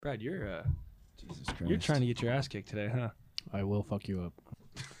Brad, you're Jesus Christ. you're trying to get your ass kicked today, huh? I will fuck you up.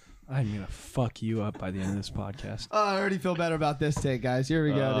 I'm gonna fuck you up by the end of this podcast. Oh, I already feel better about this take, guys. Here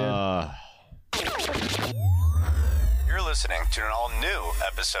we go, dude. You're listening to an all-new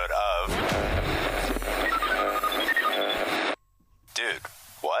episode of Dude,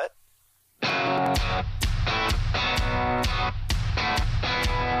 What?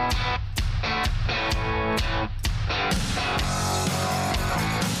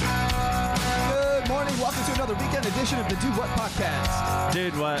 Good morning. Welcome to another weekend edition of the Do What podcast.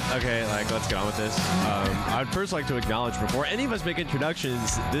 Dude, what? Okay, let's get on with this. I'd first like to acknowledge before any of us make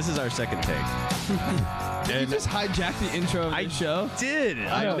introductions, this is our second take. Did you just hijack the intro of the show? Did.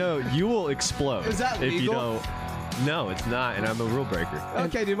 I know. You will explode. Is that if you legal? don't. No, it's not, and I'm a rule breaker.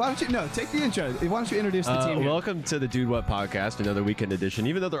 Okay, dude. Why don't you? No, take the intro. Why don't you introduce the team? Here? Welcome to the Dude What podcast, another weekend edition,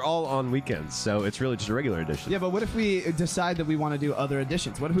 even though they're all on weekends, so it's really just a regular edition. Yeah, but what if we decide that we want to do other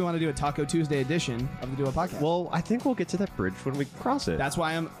editions? What if we want to do a Taco Tuesday edition of the Do What podcast? Well, I think we'll get to that bridge when we cross it. That's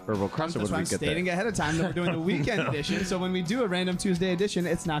why We'll cross it That's when why we I'm get stating there. ahead of time that we're doing the weekend edition. So when we do a random Tuesday edition,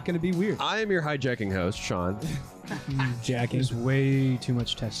 it's not going to be weird. I am your hijacking host, Sean, Jacking. There's way too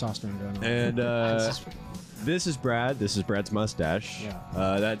much testosterone going on. and this is Brad. This is Brad's mustache.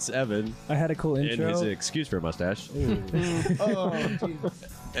 Yeah. That's Evan. I had a cool And intro. his excuse for a mustache. Oh, geez.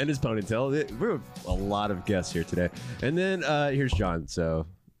 And his ponytail. We're a lot of guests here today. And then here's John. So,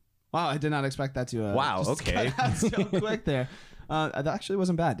 Wow, I did not expect that to. Wow, just okay. cut out so quick there. That actually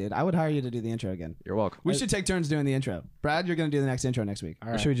wasn't bad, dude. I would hire you to do the intro again. you're welcome. We should take turns doing the intro. Brad, you're going to do the next intro next week. All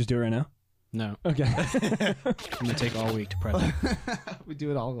right. Should we just do it right now? No, Okay. I'm gonna take all week to prep it. We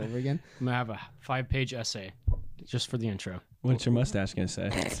do it all over again. I'm gonna have a 5-page essay just for the intro. What's your mustache gonna say?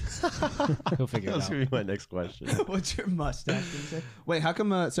 He'll figure it That's out. going to be my next question. What's your mustache going to say? Wait, how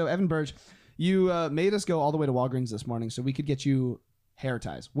come? So Evan Burge, you made us go all the way to Walgreens this morning so we could get you hair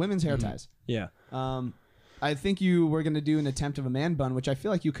ties, women's hair ties. Yeah. I think you were going to do an attempt of a man bun, which I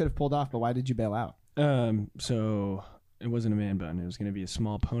feel like you could have pulled off, but why did you bail out? So it wasn't a man bun. It was gonna be a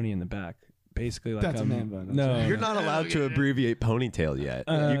small pony in the back. Basically, like That's a man bun. No, You're not allowed to abbreviate ponytail yet.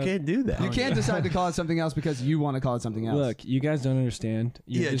 You can't do that. You can't decide to call it something else because you want to call it something else. Look, you guys don't understand.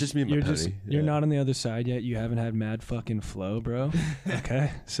 Yeah, just me and my you're pony. You're Yeah. not on the other side yet. You haven't had mad fucking flow, bro.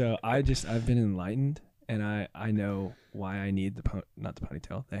 Okay, so I've been enlightened, and I know why I need not the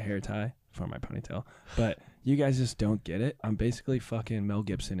ponytail, the hair tie for my ponytail. But you guys just don't get it. I'm basically fucking Mel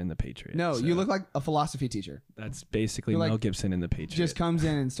Gibson in The Patriot. no, so you look like a philosophy teacher. that's basically you're like- Mel Gibson in The Patriot. Just comes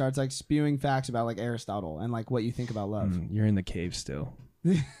in and starts like spewing facts about like Aristotle and like what you think about love. You're in the cave still.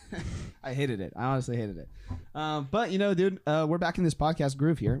 I hated it. I honestly hated it. But you know, dude, we're back in this podcast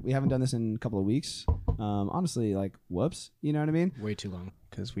groove here. We haven't done this in a couple of weeks. Honestly, like, whoops. You know what I mean? Way too long.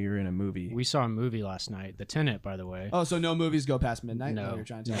 Because we were in a movie. We saw a movie last night, The Tenet, by the way. Oh, so no movies go past midnight? no, You're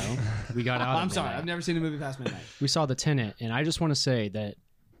trying to no. We got out. I'm at sorry. midnight. I've never seen a movie past midnight. We saw The Tenet, and I just want to say that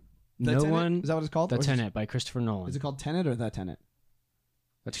The no Tenet? one. Is that what it's called? The Or is it- Tenet by Christopher Nolan. Is it called Tenet or The Tenet?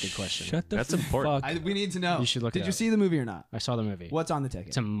 That's a good question. Shut the That's important. fuck. We need to know. You should look Did it you up. see the movie or not? I saw the movie. What's on the ticket?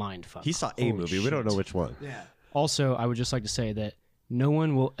 It's a mind fuck. He saw a Holy movie. We don't shit. know which one. Yeah. Also, I would just like to say that no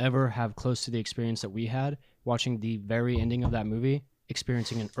one will ever have close to the experience that we had watching the very ending of that movie,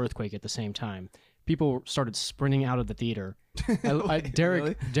 experiencing an earthquake at the same time. People started sprinting out of the theater.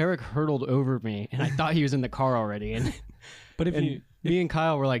 Derek hurtled over me, and I thought he was in the car already. And But if and you me and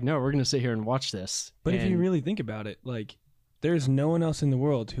Kyle were like, "No, we're going to sit here and watch this." But if you And- really think about it, like, there's no one else in the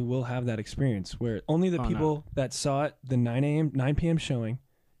world who will have that experience where only the Oh, people that saw it the 9 p.m. showing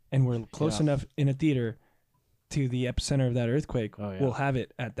and were close Yeah. enough in a theater to the epicenter of that earthquake Oh, yeah. will have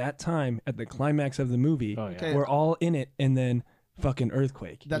it at that time at the climax of the movie. Oh, yeah. Okay. We're all in it, and then fucking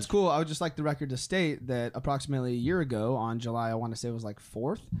earthquake. That's cool. I would just like the record to state that approximately a year ago on July, I want to say it was like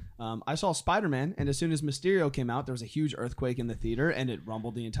 4th, I saw Spider-Man, and as soon as Mysterio came out, there was a huge earthquake in the theater, and it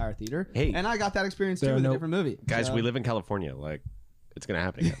rumbled the entire theater. Hey. And I got that experience too There are with a no- different movie. Guys, So- we live in California. Like, it's going to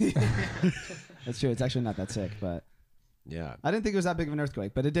happen again. That's true. It's actually not that sick, but Yeah. I didn't think it was that big of an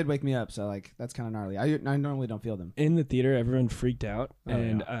earthquake, but it did wake me up. So like, that's kind of gnarly. I normally don't feel them. In the theater, everyone freaked out, Oh,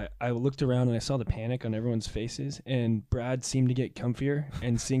 and I looked around and I saw the panic on everyone's faces. And Brad seemed to get comfier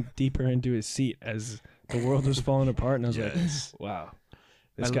and sink deeper into his seat as the world was falling apart. And I was Yes. like, "Wow,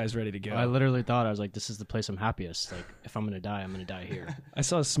 this guy's ready to go." I literally thought, I was like, "This is the place I'm happiest. Like, if I'm going to die, I'm going to die here." I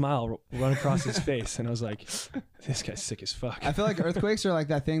saw a smile run across his face, and I was like, "This guy's sick as fuck." I feel like earthquakes are like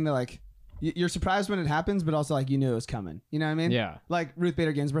that thing that like, you're surprised when it happens, but also like you knew it was coming. You know what I mean? Yeah. Like Ruth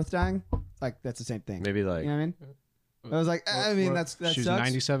Bader Ginsburg dying, like that's the same thing. Maybe like You know what I mean? I was like, I mean, that She was sucks.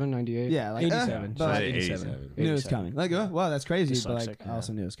 97, 98. Yeah, like 87. but like, 87. knew it was coming. Like, oh, wow, that's crazy. Just But sucks, like, like, I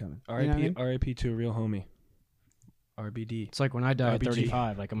also knew it was coming. You know R.I.P. what I mean? R.I.P. to a real homie. RBD. It's like when I die at RBG.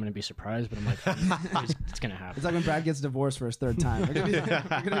 35, like I'm gonna be surprised, but I'm like, it's gonna happen. It's like when Brad gets divorced for his third time. We're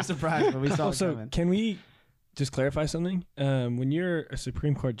gonna be surprised, but we saw it Also, coming. can we just clarify something? When you're a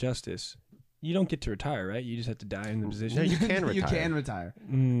Supreme Court justice, you don't get to retire, right? You just have to die in the position. No, you can retire. You can retire.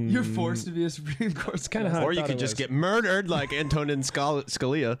 Mm. You're forced to be a Supreme Court. It's kind of how I Or you thought could it just was. get murdered like Antonin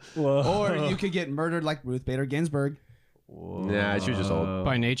Scalia. Whoa. Or you could get murdered like Ruth Bader Ginsburg. Nah, she was just old.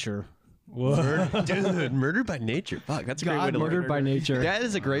 By nature. Whoa. Dude, murdered by nature. Fuck, that's a great way God to Murdered by nature. That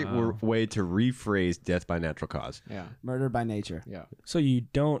is a great way to rephrase death by natural cause. Yeah. Murdered by nature. Yeah. So you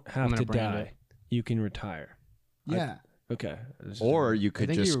don't have gonna to brand die. it. You can retire. Yeah. Okay. Or you I could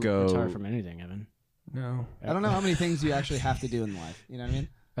think just you go. retire from anything, Evan. no. I don't know how many things you actually have to do in life. You know what I mean?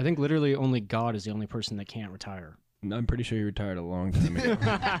 I think literally only God is the only person that can't retire. I'm pretty sure you retired a long time ago.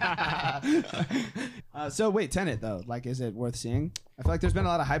 So wait, Tenet though, like, is it worth seeing? I feel like there's been a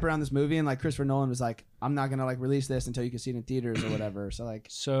lot of hype around this movie, and like Christopher Nolan was like, I'm not gonna like release this until you can see it in theaters or whatever. So like,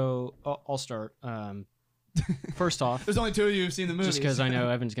 So I'll start. First off, there's only two of you who've seen the movie. just because I know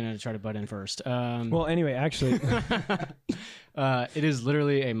Evan's gonna try to butt in first. Well, anyway, actually, It is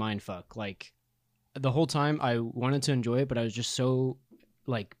literally a mind fuck. Like the whole time I wanted to enjoy it, but I was just so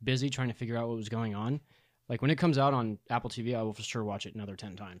like busy trying to figure out what was going on. Like when it comes out on Apple TV, I will for sure watch it another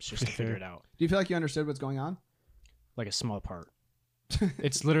 10 times just to figure it out. Do you feel like you understood what's going on? Like a small part.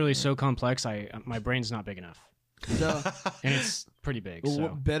 It's literally so complex. My brain's not big enough, So and it's pretty big. So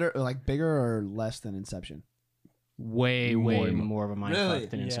better, like bigger or less than Inception? way more of a mind Really? fuck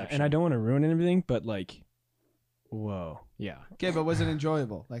than yeah, Inception. and I don't want to ruin anything, but like, whoa. Yeah. Okay, but was it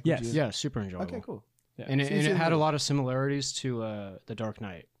enjoyable? Like, would Yes. you- Yeah, super enjoyable. Okay, cool. Yeah. And it, So you and see it the had a movie. lot of similarities to The Dark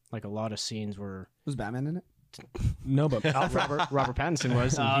Knight. Like a lot of scenes were Was Batman in it? No, but Alfred. Robert Pattinson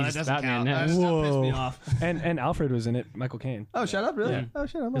was, and he's Batman now. That pissed me Whoa. off. and Alfred was in it. Michael Caine. Oh, shut up! Really? Yeah. Oh,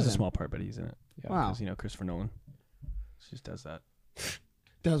 shut up! There's a small part, but he's in it. Yeah, Wow. because Christopher Nolan just does that.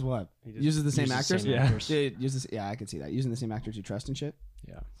 Does what? He just Uses the same uses the actors. same Yeah. actors. Yeah, uses. Yeah, I can see that. Using the same actors you trust and shit.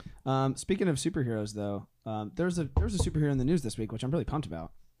 Yeah. Speaking of superheroes, though, there's a superhero in the news this week, which I'm really pumped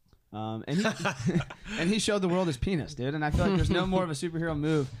about. And he and he showed the world his penis, dude. And I feel like there's no more of a superhero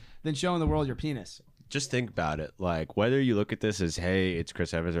move than showing the world your penis. Just think about it. Like, whether you look at this as, hey, it's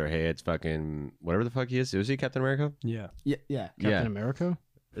Chris Evans, or hey, it's fucking whatever the fuck he is. Was he Captain America? Yeah. Yeah, yeah. Captain America?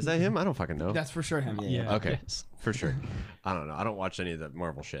 Is that him? I don't fucking know. That's for sure him. Yeah. Yeah. Okay, Yes. for sure. I don't know. I don't watch any of the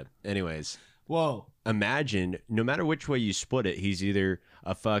Marvel shit. Anyways, Whoa. imagine, no matter which way you split it, he's either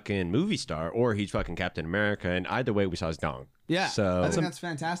a fucking movie star or he's fucking Captain America. And either way, we saw his dong. Yeah. So I think that's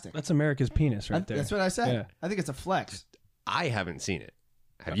fantastic. That's America's penis right there. That's what I said. Yeah. I think it's a flex. I haven't seen it.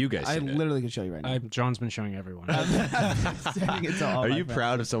 Have you guys I seen it? literally could show you right now. John's been showing everyone. Sending it to all Are my you friends.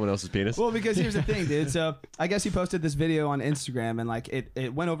 proud of someone else's penis? Well, because here's the thing, dude. So I guess he posted this video on Instagram, and like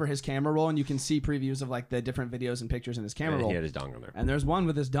it went over his camera roll, and you can see previews of like the different videos and pictures in his camera And roll. he had his dong on there. And there's one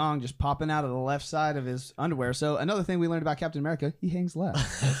with his dong just popping out of the left side of his underwear. So another thing we learned about Captain America, he hangs left.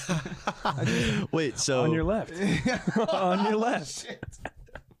 Wait, so on your left. On your left.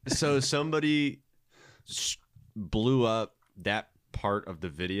 so somebody blew up that part of the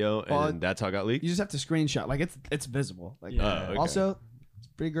video, and Well, that's how it got leaked. You just have to screenshot. Like it's visible. Like Yeah. Oh, okay. also, it's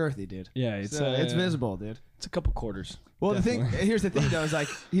pretty girthy, dude. Yeah, it's It's visible, dude. It's a couple quarters. Well, Definitely. here's the thing though, is like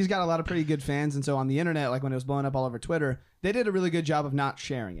he's got a lot of pretty good fans, and so on the internet, like when it was blowing up all over Twitter, they did a really good job of not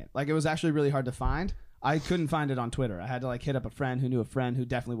sharing it. Like it was actually really hard to find. I couldn't find it on Twitter. I had to like hit up a friend who knew a friend who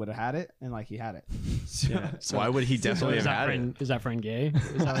definitely would have had it, and like he had it. So, Why would he definitely is, have that had friend, is that friend gay?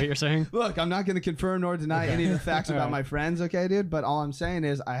 Is that what you're saying? Look, I'm not going to confirm nor deny any of the facts about my friends, okay, dude? But all I'm saying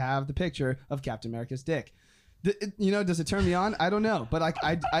is I have the picture of Captain America's dick. Does it turn me on? I don't know, but like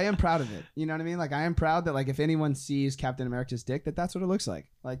I am proud of it. You know what I mean? Like I am proud that like if anyone sees Captain America's dick, that's what it looks like.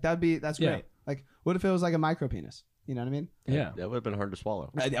 Like that's Yeah. great. Like what if it was like a micro penis? You know what I mean? Yeah. That would have been hard to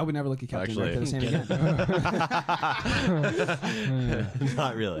swallow. I would never look at Captain Actually, America the same again.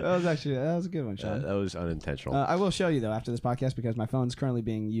 Not really. that was a good one, Sean. That was unintentional. I will show you though after this podcast because my phone's currently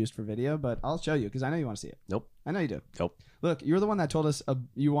being used for video, but I'll show you because I know you want to see it. Nope. I know you do. Nope. Look, you're the one that told us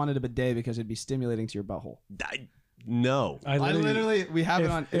you wanted a bidet because it'd be stimulating to your butthole. No. I literally, we have if,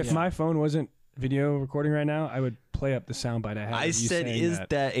 it on. if my phone wasn't video recording right now, I would play up the soundbite I had. I of you said, saying is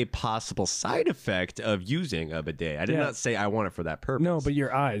that a possible side effect of using a bidet? I did Yeah. not say I want it for that purpose. No, but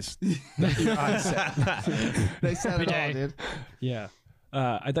your eyes. Your eyes said. they said it all, Bidet. dude. Yeah.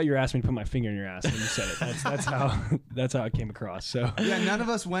 I thought you were asking me to put my finger in your ass when you said it. That's how it came across. So Yeah, none of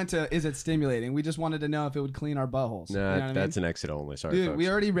us went to is it stimulating. We just wanted to know if it would clean our buttholes. Nah, You know what I that's mean? an exit only. Sorry, Dude, folks. we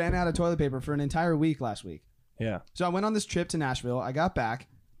already ran out of toilet paper for an entire week last week. yeah. So I went on this trip to Nashville. I got back.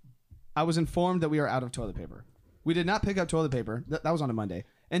 I was informed that we are out of toilet paper. We did not pick up toilet paper. That was on a Monday.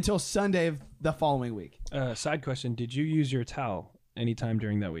 until Sunday of the following week. Side question: did you use your towel anytime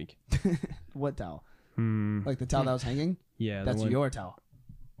during that week? What towel? Hmm. Like the towel that was hanging? Yeah, That's the one. your towel.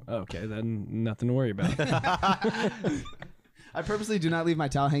 Okay, then nothing to worry about. I purposely do not leave my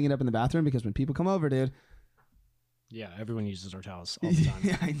towel hanging up in the bathroom because when people come over, dude. Yeah, everyone uses our towels all the time.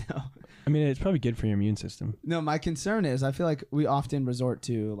 Yeah, I know. I mean, it's probably good for your immune system. No, my concern is I feel like we often resort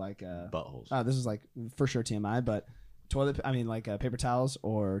to like Buttholes. this is like for sure TMI, but paper towels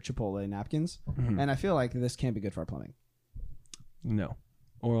or Chipotle napkins, and I feel like this can't be good for our plumbing. No,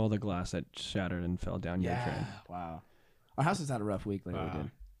 or all the glass that shattered and fell down your drain. Wow. Our house has had a rough week lately, Wow.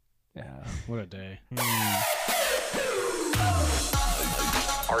 dude. Yeah. What a day.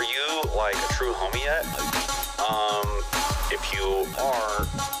 Are you like a true homie yet? If you are,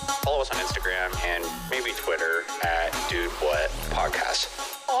 follow us on Instagram and maybe Twitter at Dude What Podcast.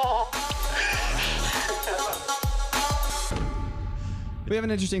 We have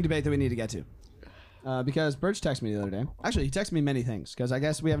an interesting debate that we need to get to. Because Birch texted me the other day. Actually, he texted me many things because I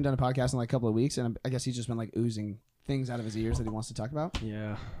guess we haven't done a podcast in like a couple of weeks, and I guess he's just been like oozing things out of his ears that he wants to talk about,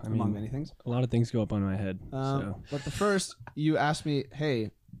 Yeah. I among mean, many things. a lot of things go up on my head. But the first, you asked me,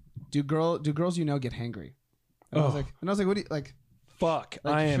 "Hey, do girls you know get hangry?" And I was Oh. like, "What do you like?" Fuck,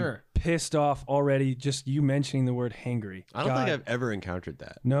 Like, I am sure. pissed off already. Just you mentioning the word hangry. I don't God. think I've ever encountered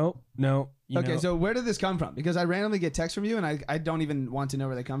that. No. you Okay, know. so where did this come from? Because I randomly get texts from you, and I don't even want to know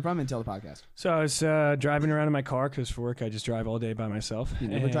where they come from until the podcast. So I was driving around in my car because for work I just drive all day by myself. You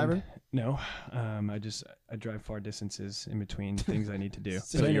Uber And- driver? No, I drive far distances in between things I need to do.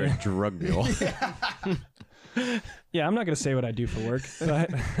 So you're a drug mule. Yeah, I'm not gonna say what I do for work,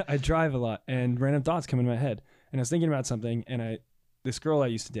 but I drive a lot, and random thoughts come into my head. And I was thinking about something, and this girl I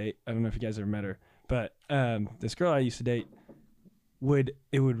used to date. I don't know if you guys ever met her, but this girl I used to date would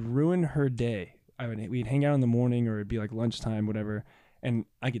ruin her day. We'd hang out in the morning, or it'd be like lunchtime, whatever, and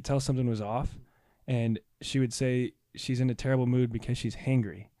I could tell something was off, and she would say she's in a terrible mood because she's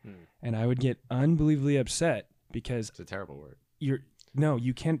hangry, and I would get unbelievably upset because It's a terrible word.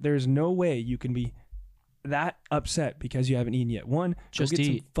 you can't. There's no way you can be that upset because you haven't eaten yet. One, Just go get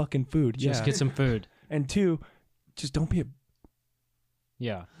eat. some fucking food. Just get some food. And two, just don't be a.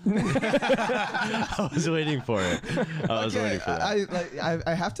 Yeah. I was waiting for it. I was waiting for that.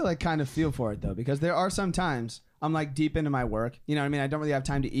 I have to like kind of feel for it though, because there are some times I'm like deep into my work. You know what I mean? I don't really have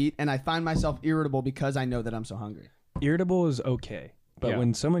time to eat, and I find myself irritable because I know that I'm so hungry. Irritable is okay, but Yeah.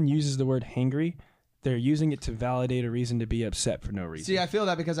 when someone uses the word hangry, they're using it to validate a reason to be upset for no reason. See, I feel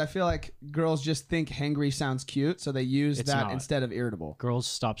that because I feel like girls just think hangry sounds cute, so they use It's that not. instead of irritable. Girls,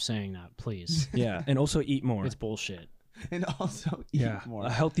 stop saying that, please. Yeah, and also eat more. It's bullshit. And also eat Yeah, more.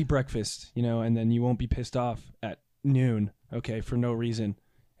 a healthy breakfast, and then you won't be pissed off at noon, okay, for no reason.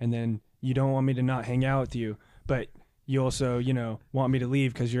 And then you don't want me to not hang out with you, but you also, want me to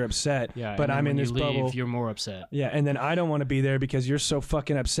leave because you're upset. Yeah. but and then I'm in when this you leave, bubble. You're more upset. Yeah, and then I don't want to be there because you're so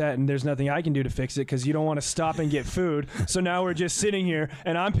fucking upset and there's nothing I can do to fix it because you don't want to stop and get food. So now we're just sitting here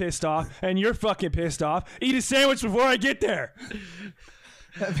and I'm pissed off and you're fucking pissed off. Eat a sandwich before I get there.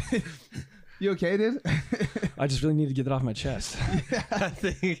 You okay, dude? I just really need to get that off my chest. I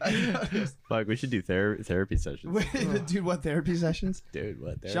think. Fuck, we should do therapy sessions. Dude, what therapy sessions? Dude,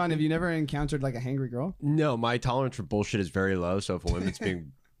 what therapy? Sean, have you never encountered like a hangry girl? No, my tolerance for bullshit is very low. So if a woman's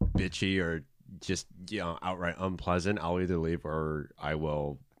being bitchy or just outright unpleasant, I'll either leave or I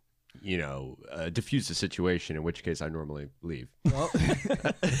will, diffuse the situation. In which case, I normally leave. Well,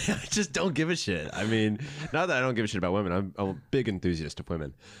 I just don't give a shit. I mean, not that I don't give a shit about women. I'm a big enthusiast of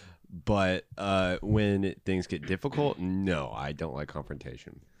women. But when things get difficult, no, I don't like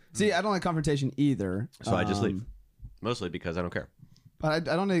confrontation. see, I don't like confrontation either. So I just leave. Mostly because I don't care. But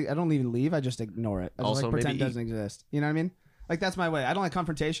I don't even leave. I just ignore it. I just Also, like pretend it maybe doesn't exist. You know what I mean? Like that's my way. I don't like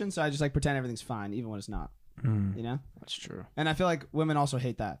confrontation, so I just like pretend everything's fine, even when it's not. You know? That's true. And I feel like women also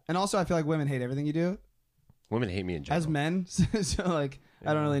hate that. And also, I feel like women hate everything you do Women hate me in general. as men. So like,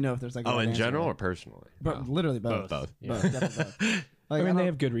 I don't really know if there's like. a Oh, right in answer general to or personally? that. But literally both. Both. Both, definitely both. Like, I mean, they don't-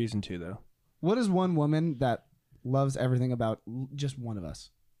 have good reason to, though. What is one woman that loves everything about just one of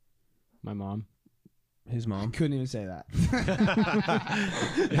us? My mom. His mom. Couldn't even say that.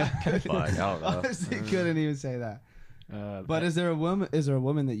 Fuck, I don't know. Honestly, couldn't even say that. But is there a woman? Is there a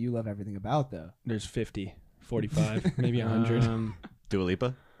woman that you love everything about though? There's 50, 45, maybe 100. Dua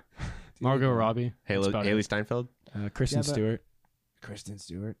Lipa? Margot Robbie. That's about Haley it. Steinfeld? Kristen Yeah, but- Stewart. Kristen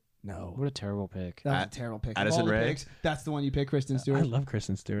Stewart. No, What a terrible pick. that was a terrible pick. Of Addison all the Rae? picks, that's the one you pick, Kristen I Stewart. love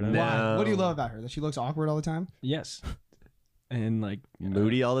Kristen Stewart. I No. Why? What do you love about her? That she looks awkward all the time. Yes. And like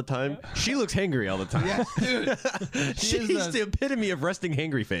Moody all the time? She looks hangry all the time. Yeah, dude. She is She's the epitome of resting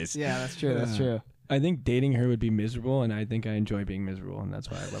hangry face. Yeah, that's true. That's true. I think dating her would be miserable, and I think I enjoy being miserable, and that's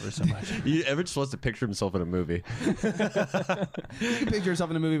why I love her so much. Evan just wants to picture himself in a movie. You can picture yourself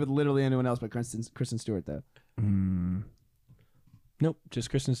in a movie with literally anyone else but Kristen Stewart, though. Nope, just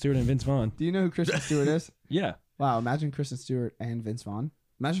Kristen Stewart and Vince Vaughn. Do you know who Kristen Stewart is? Yeah, Wow, imagine Kristen Stewart and Vince Vaughn.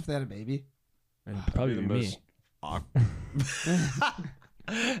 Imagine if they had a baby. and probably the be most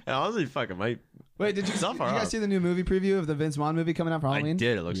And honestly, fuck, it might. Wait, did you guys see the new movie preview of the Vince Vaughn movie coming out for I Halloween?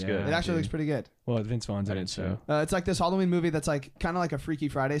 did. It looks Yeah. good. It actually looks pretty good. Well, Vince Vaughn's in it, so It's like this Halloween movie that's like kind of like a Freaky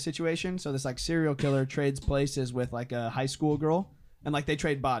Friday situation. So this like serial killer trades places with like a high school girl, and like they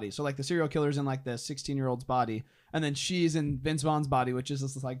trade bodies. So like the serial killer's in like the 16-year-old's body, and then she's in Vince Vaughn's body, which is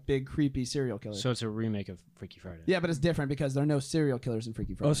this like big creepy serial killer. So it's a remake of Freaky Friday. Yeah, but it's different because there are no serial killers in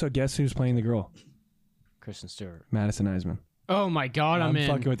Freaky Friday. Also, guess who's playing the girl? Kristen Stewart. Madison Eisman. Oh my God, I'm in.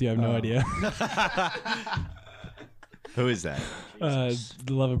 fucking with you. I have no idea. Who is that? The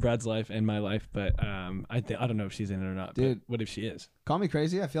love of Brad's life and my life, but I don't know if she's in it or not. Dude. But what if she is? Call me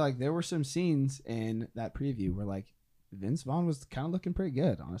crazy. I feel like there were some scenes in that preview where like Vince Vaughn was kind of looking pretty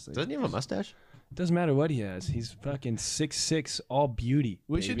good, honestly. Doesn't he have a mustache? Doesn't matter what he has. He's fucking 6'6", all beauty.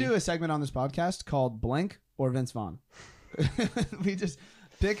 We should do a segment on this podcast called Blank or Vince Vaughn. We just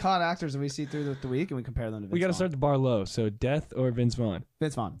pick hot actors that we see through the week and we compare them to Vince We got to Vaughn. start the bar low. So Death or Vince Vaughn.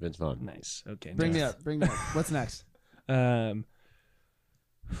 Vince Vaughn. Vince Vaughn. Nice. Okay. Bring me next. up. Bring me up. What's next?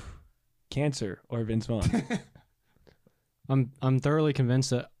 Cancer or Vince Vaughn. I'm thoroughly convinced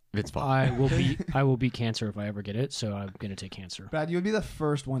that Vince Vaughn. I will beat cancer if I ever get it. So I'm gonna take cancer. Brad, you would be the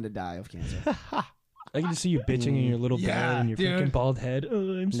first one to die of cancer. I can just see you bitching in your little Yeah, bed and your dude. freaking bald head.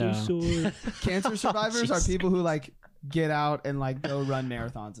 Oh, I'm so No. sore. Cancer survivors are people who like get out and like go run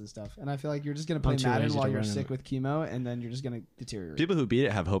marathons and stuff. And I feel like you're just gonna play I'm too Madden lazy while to you're run sick them. with chemo, and then you're just gonna deteriorate. People who beat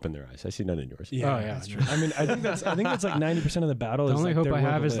it have hope in their eyes. I see none in yours. Yeah, Oh, yeah. that's true. I mean, I think that's like 90% of the battle. The is only like hope their I will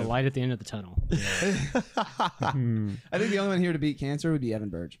have to is the live. light at the end of the tunnel. I think the only one here to beat cancer would be Evan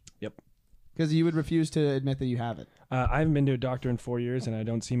Burge. Yep. Because you would refuse to admit that you have it. I haven't been to a doctor in 4 years, and I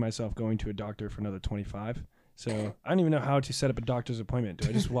don't see myself going to a doctor for another 25. So I don't even know how to set up a doctor's appointment. Do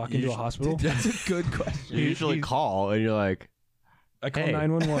I just walk into a hospital? That's a good question. You usually call and you're like, I call Hey.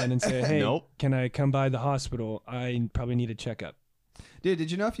 911 and say, hey, Nope. can I come by the hospital? I probably need a checkup. Dude,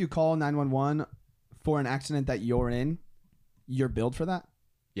 did you know if you call 911 for an accident that you're in, you're billed for that?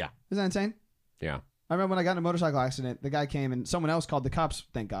 Yeah. Isn't that insane? yeah. I remember when I got in a motorcycle accident, the guy came and someone else called the cops,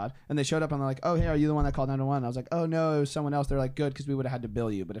 thank God. And they showed up and they're like, oh, hey, are you the one that called 911? I was like, oh, no, it was someone else. They're like, good, because we would have had to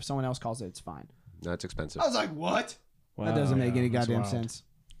bill you. But if someone else calls it, it's fine. That's expensive. I was like, what? Wow. That doesn't make any that's goddamn wild. sense.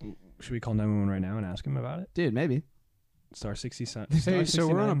 Should we call 911 right now and ask him about it? Dude, maybe. Star 60 star Hey, so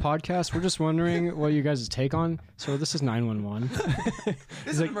we're on a 69. podcast. We're just wondering what you guys' take on. So this is 911.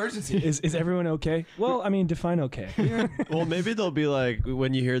 It's an emergency. Is everyone okay? Well, I mean, define okay. Well, maybe they'll be like,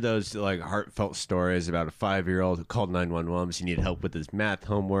 when you hear those like heartfelt stories about a 5-year-old who called 911 because he needed help with his math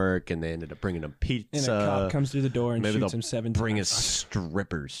homework, and they ended up bringing him And pizza. a cop comes through the door and Maybe shoots they'll him 7 bring us times.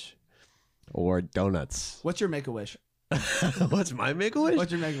 strippers or donuts. What's your Make-A-Wish? What's my make-a-wish?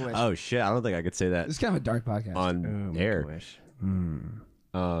 What's your Make-A-Wish? Oh shit! I don't think I could say that It's kind of a dark podcast. on Oh, air. Make-A-Wish.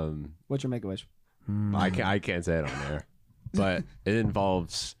 What's your Make-A-Wish? I can't say it on air, but it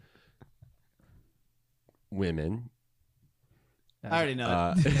involves women. I already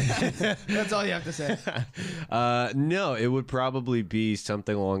know it. That's all you have to say. No, it would probably be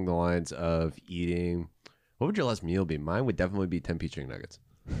something along the lines of eating. What would your last meal be? Mine would definitely be 10 chicken nuggets.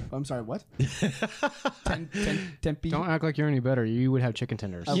 I'm sorry, what? 10 p. Don't act like you're any better. You would have chicken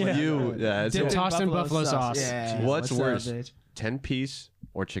tenders. I would. You, yeah, Dipped it's Tossed in buffalo sauce. Yeah. What's What's up, worse? bitch? 10-piece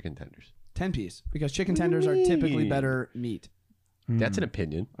or chicken tenders? 10 piece. Because chicken tenders are typically Ooh. better meat. That's an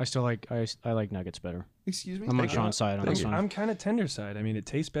opinion. I still like I like nuggets better. Excuse me? I'm on Thank you. Sean's side on this one. I'm kind of tender side. I mean, it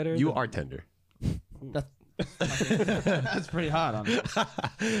tastes better. You than- are tender. That's pretty hot on it.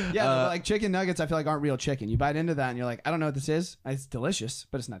 Yeah, no, but like chicken nuggets, I feel like aren't real chicken. You bite into that and you're like, I don't know what this is. It's delicious,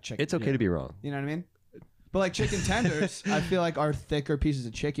 but it's not chicken. It's okay to be wrong. You know what I mean? But like chicken tenders, I feel like are thicker pieces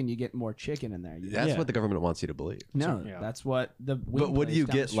of chicken. You get more chicken in there. You know? That's Yeah. what the government wants you to believe. No, Yeah. that's what the. But what do you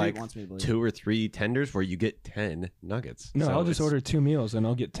get, like wants me to believe. 2 or 3 tenders where you get 10 nuggets? No, So I'll just it's- order 2 meals and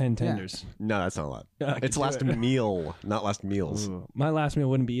I'll get 10 tenders. No, that's not a lot. I could It's do last it. meal, not last meals. Ooh. My last meal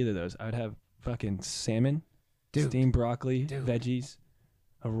wouldn't be either of those. I would have fucking salmon, steamed broccoli, veggies,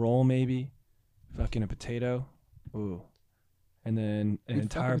 a roll maybe, fucking a potato, ooh, and then an You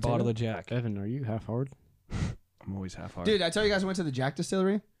entire fuck a bottle potato? of Jack. Evan, are you half hard? I'm always half hard. Dude, I tell you guys I went to the Jack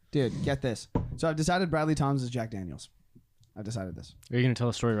Distillery. Dude, get this. So I've decided Bradley Tom's is Jack Daniels. I've decided this. Are you gonna tell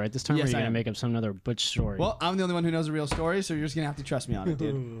a story right this time, Yes, or are you I gonna am. make up some other butch story? Well, I'm the only one who knows the real story, so you're just gonna have to trust me on it,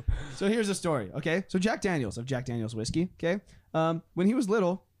 dude. So here's the story, okay? So Jack Daniels of Jack Daniels whiskey, okay? When he was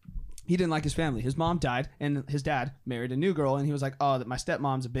little, he didn't like his family. His mom died, and his dad married a new girl, and he was like, oh, that my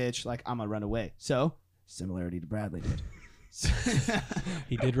stepmom's a bitch. Like, I'm going to run away. So, similarity to Bradley did.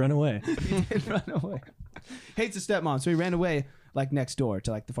 He did run away. He did run away. Hates his stepmom, so he ran away like next door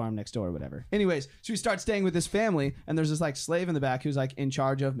to like the farm next door or whatever. Anyways, so he starts staying with his family, and there's this like slave in the back who's like in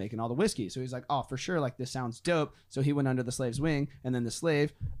charge of making all the whiskey. So he's like, oh, for sure, like this sounds dope. So he went under the slave's wing, and then the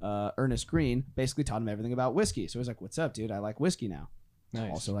slave, Ernest Green, basically taught him everything about whiskey. So he's like, what's up, dude? I like whiskey now. Nice.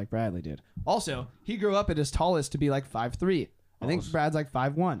 Also like Bradley did. Also, he grew up at his tallest to be like 5'3". I think Brad's like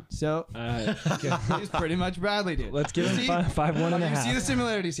 5'1". So he's pretty much Bradley, dude. Let's give him 5'1" and a You half. see the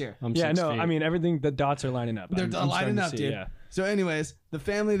similarities here. I'm Yeah, 6 no, feet. I mean everything. The dots are lining up. They're I'm lining starting to up, see, dude. Yeah. So anyways, the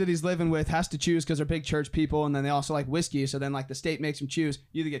family that he's living with has to choose because they're big church people, and then they also like whiskey. So then like the state makes him choose.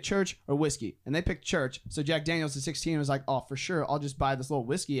 You either get church or whiskey. And they picked church. So Jack Daniels at 16 was like, oh, for sure, I'll just buy this little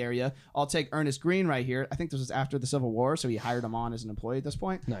whiskey area. I'll take Ernest Green right here. I think this was after the Civil War, so he hired him on as an employee at this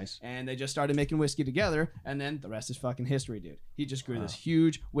point. Nice. And they just started making whiskey together, and then the rest is fucking history, dude. He just grew this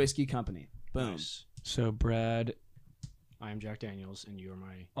huge whiskey company. Boom. So Brad, I am Jack Daniels, and you are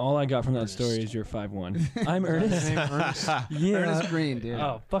my. all I got from that Ernest. story is you're 5'1". I'm Ernest. Yeah. Ernest Green, dude.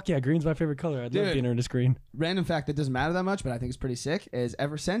 Oh fuck yeah, green's my favorite color. I'd love Dude. being Ernest Green. Random fact that doesn't matter that much, but I think it's pretty sick, is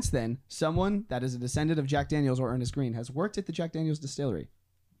ever since then, someone that is a descendant of Jack Daniels or Ernest Green has worked at the Jack Daniels distillery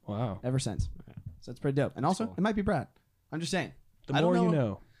Wow. ever since. So it's pretty dope. And also, cool. it might be Brad. I'm just saying. The I don't more you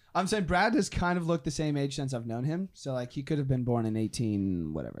know. I'm saying Brad has kind of looked the same age since I've known him. So, like, he could have been born in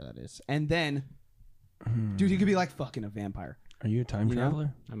 18, whatever that is. And then, dude, he could be like fucking a vampire. Are you a time You know?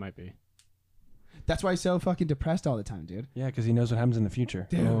 traveler? I might be. That's why he's so fucking depressed all the time, dude. Yeah, because he knows what happens in the future.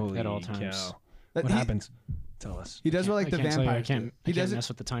 Dude. Holy At all times. cow. That What he, happens? Tell us. He does what like I the can't tell you, vampires I do. can't. He I can't doesn't. mess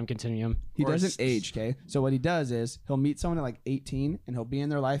with the time continuum. He Or doesn't s- age, okay? So what he does is he'll meet someone at like 18 and he'll be in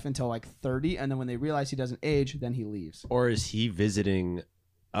their life until like 30, and then when they realize he doesn't age, then he leaves. Or is he visiting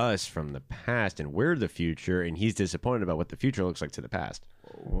us from the past and we're the future and he's disappointed about what the future looks like to the past?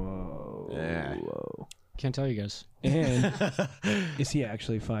 Whoa. Yeah. Whoa. Can't tell you guys. And is he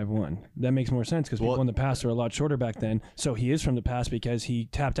actually 5'1"? That makes more sense because people Well- in the past were a lot shorter back then. So he is from the past because he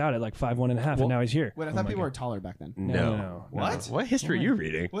tapped out at like 5'1" and a half, and now he's here. Wait, I Oh thought my people God. were taller back then. No. What? What history are you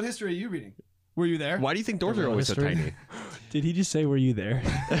reading? What history are you reading? Were you there? Why do you think doors are always so history? tiny? Did he just say, "Were you there"?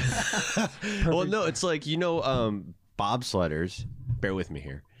 Well, no, it's like, bobsledders. Bear with me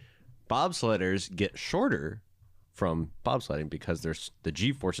here. Bobsledders get shorter from bobsledding because the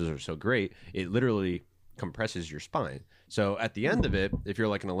G forces are so great. It literally compresses your spine. So at the end of it, if you're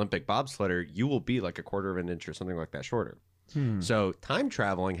like an Olympic bobsledder, you will be like a quarter of an inch or something like that shorter. So time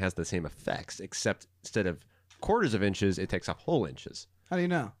traveling has the same effects, except instead of quarters of inches, it takes off whole inches. How do you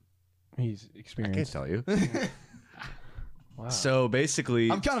know? He's I can't experienced. tell you. Wow. So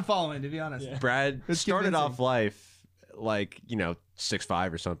basically, I'm kind of following, to be honest. Brad It's started convincing. off life like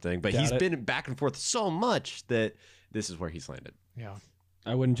 6'5" or something, but Got he's it. been back and forth so much that this is where he's landed. Yeah.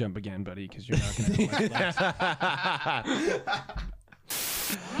 I wouldn't jump again, buddy, because you're not going to.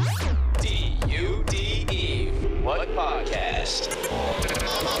 D-U-D-E. What podcast?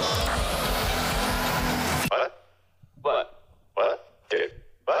 What? What? What? Dude,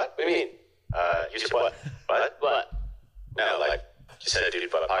 what? What do you mean? You said what? What? What? No, like, you said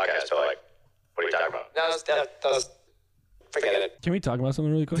dude, what podcast, but like, what are you talking about? No, that was, forget it. Can we talk about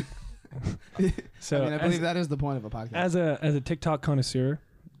something really quick? So, I mean, I believe that is the point of a podcast. as a TikTok connoisseur,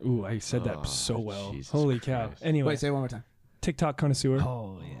 ooh, I said that Oh, so well. Jesus Holy cow! Christ. Anyway, Wait, say it one more time. TikTok connoisseur.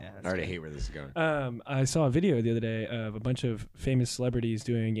 Oh, yeah. I already hate where this is going. I saw a video the other day of a bunch of famous celebrities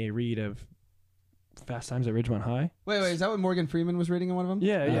doing a read of Fast Times at Ridgemont High. Wait, is that what Morgan Freeman was reading in one of them?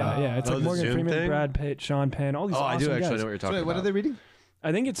 Yeah. It's Oh, like the Morgan Zoom Freeman, thing? Brad Pitt, Sean Penn, all these Oh, awesome I do actually guys. know what you're So talking wait, what are about. they reading?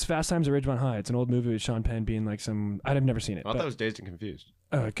 I think it's Fast Times at Ridgemont High. It's an old movie with Sean Penn being like some. I've never seen it. I thought but, that was Dazed and Confused.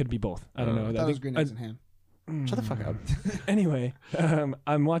 it could be both. I don't know. I thought it was Green Eggs and Ham. Shut the fuck up. Anyway,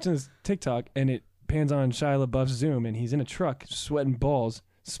 I'm watching this TikTok and it pans on Shia LaBeouf's Zoom and he's in a truck sweating balls,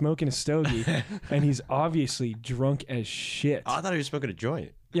 smoking a stogie, and he's obviously drunk as shit. Oh, I thought he was smoking a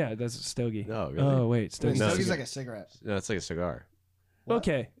joint. Yeah, that's a stogie. No, really? Oh wait, Wait, stogie. No, Stogie's it's- like a cigarette. No, it's like a cigar.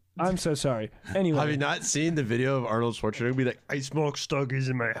 Okay, I'm so sorry. Anyway, Have you not seen the video of Arnold Schwarzenegger be like, I smoke stogies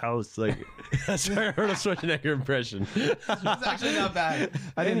in my house? Like, that's my Arnold Schwarzenegger impression. It's actually not bad.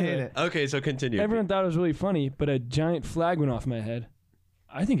 I didn't hate it. Okay, so continue. everyone thought it was really funny, but a giant flag went off my head.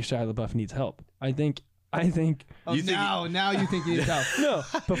 I think Shia LaBeouf needs help. I think. Oh, You think- now you think he needs help. No,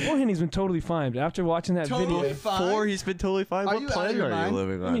 beforehand he's been totally fine. But after watching that Totally video, fine. Before he's been totally fine. Are What you out of planet your are you mind?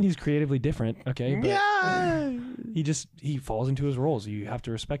 living on? I mean, he's creatively different. Okay, but yeah. he falls into his roles. You have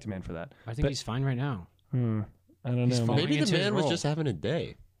to respect a man for that. I think But- he's fine right now. I don't He's know. fine. man. Maybe the into his man was role. just having a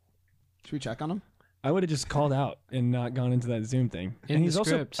day. Should we check on him? I would have just called out and not gone into that Zoom thing. In And the he's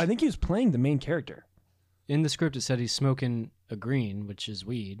also, script. I think he was playing the main character. In the script, it said he's smoking a green, which is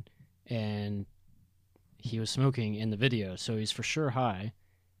weed, and he was smoking in the video, so he's for sure high,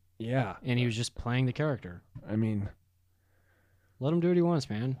 Yeah. and he was just playing the character. I mean, Let him do what he wants,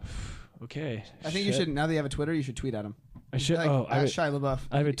 man. okay. I think you should, now that you have a Twitter, you should tweet at him. I should. Like, I have, Shia LaBeouf.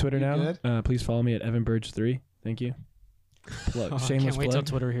 I have a Twitter You now. good? Please follow me at EvanBurge3. Thank you. Plug. Oh, I Shameless can't wait till plug.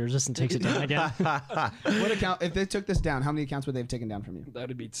 Twitter hears this and takes it down again. What account? If they took this down, how many accounts would they have taken down from you? That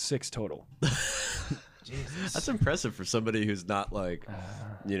would be 6 total. That's impressive for somebody who's not like,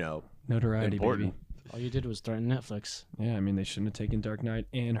 you know, Notoriety, important. baby. All you did was threaten Netflix. Yeah, I mean, they shouldn't have taken Dark Knight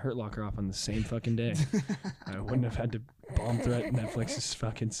and Hurt Locker off on the same fucking day. I wouldn't have had to bomb threat Netflix's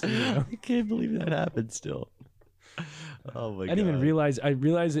fucking studio. I can't believe that happened still. Oh my god. I didn't even realize. I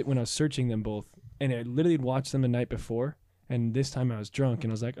realized it when I was searching them both, and I literally watched them the night before. And this time I was drunk,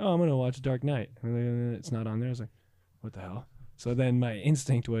 and I was like, "Oh, I'm gonna watch Dark Knight." And it's not on there. I was like, "What the hell?" So then my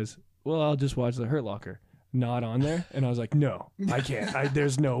instinct was, "Well, I'll just watch the Hurt Locker." Not on there, and I was like, "No, I can't.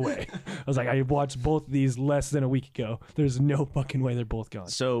 There's no way." I was like, "I watched both these less than a week ago. There's no fucking way they're both gone."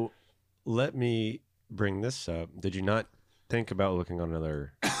 So let me bring this up. Did you not think about looking on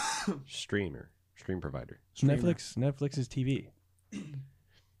another stream provider? Netflix is TV.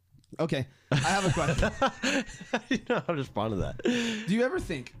 Okay, I have a question. You know how to respond to that. Do you ever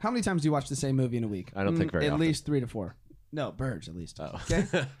think, how many times do you watch the same movie in a week? I don't think very At often. least 3 to 4. No, Burge at least. Oh. Okay.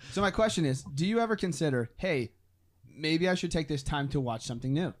 So my question is, do you ever consider, hey, maybe I should take this time to watch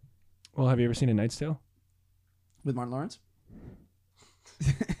something new Well, have you ever seen A Knight's Tale? with Martin Lawrence?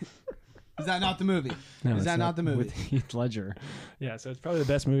 Is that not the movie? No, Is it's that not the movie? With Heath Ledger. Yeah, so it's probably the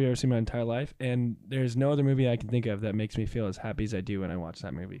best movie I've ever seen in my entire life, and there's no other movie I can think of that makes me feel as happy as I do when I watch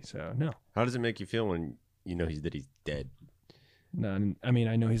that movie. So no, How does it make you feel when you know he's dead? none. I mean,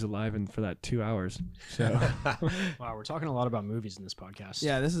 I know he's alive and for that 2 hours. So Wow, we're talking a lot about movies in this podcast.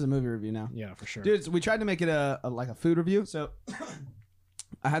 Yeah, this is a movie review now. Yeah, for sure. Dude, so we tried to make it a food review. So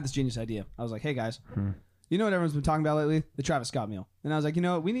I had this genius idea. I was like, hey guys, you know what everyone's been talking about lately? The Travis Scott meal. And I was like, you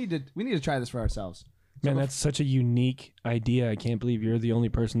know what? We need to try this for ourselves. man, that's such a unique idea. I can't believe you're the only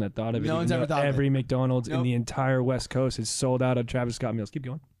person that thought of it. No even one's ever though thought of every it. McDonald's in Nope. the entire West Coast is sold out of Travis Scott meals. Keep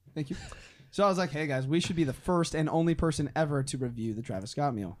going. Thank you. So I was like, hey guys, we should be the first and only person ever to review the Travis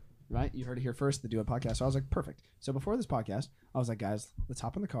Scott meal. Right? You heard it here first, the Do It podcast. So I was like, perfect. So before this podcast, I was like, guys, let's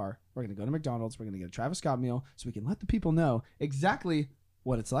hop in the car. We're going to go to McDonald's. We're going to get a Travis Scott meal so we can let the people know exactly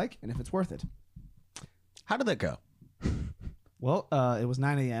what it's like and if it's worth it. How did that go? Well, it was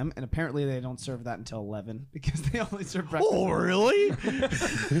 9 a.m. and apparently they don't serve that until 11 because they only serve breakfast. Oh, really?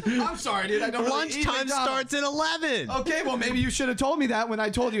 I'm sorry, dude. I don't really eat Lunchtime McDonald's. starts at 11. Okay, well, maybe you should have told me that when I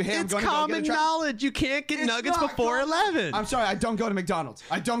told you, hey, I'm It's going to go common get a knowledge. You can't get It's nuggets not before common. 11. I'm sorry, I don't go to McDonald's.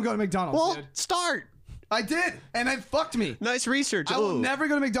 well, Dude. start. I did, and it fucked me. Nice research. I will Ooh. never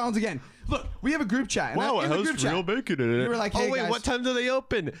go to McDonald's again. Look, we have a group chat. And Wow, in it the has group chat, real bacon in it. You were like, hey, oh, wait, guys. what time do they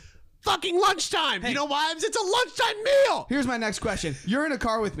open? Fucking lunchtime. Hey. You know why? It's a lunchtime meal. Here's my next question. You're in a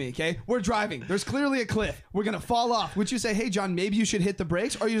car with me, okay? We're driving. There's clearly a cliff. We're going to fall off. Would you say, hey, John, maybe you should hit the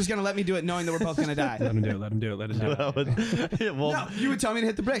brakes? Or are you just going to let me do it knowing that we're both going to die? Let him do it. Let him do it. Let him do it. Yeah, well, No, you would tell me to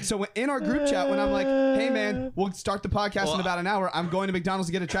hit the brakes. So in our group chat, when I'm like, hey, man, we'll start the podcast in about an hour. I'm going to McDonald's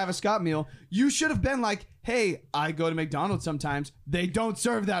to get a Travis Scott meal. You should have been like, hey, I go to McDonald's sometimes. They don't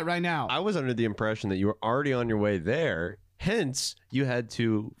serve that right now. I was under the impression that you were already on your way there. Hence, you had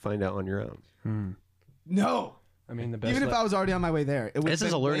to find out on your own. No. I mean, the best. Even if I was already on my way there, it would This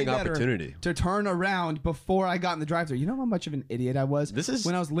is a learning opportunity. to turn around before I got in the drive-thru. You know how much of an idiot I was? This is-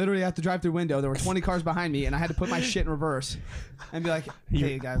 when I was literally at the drive-thru window. There were 20 cars behind me, and I had to put my shit in reverse and be like,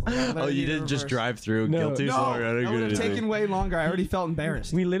 "Hey guys." Oh, you didn't just drive through No. guilty? No, Sorry, I that didn't would get have anything. taken way longer. I already felt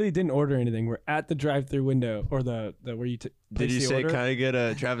embarrassed. we literally didn't order anything. We're at the drive-through window or the where you Did place you the say, order. can I get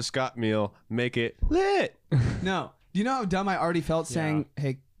a Travis Scott meal? Make it lit. No. Do you know how dumb I already felt saying,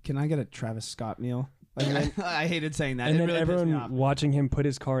 "Hey, can I get a Travis Scott meal?" Like, I hated saying that. And it then really pissed me everyone off. watching him put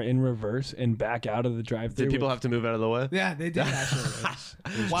his car in reverse and back out of the drive-through. Did people have to move out of the way? Yeah, they did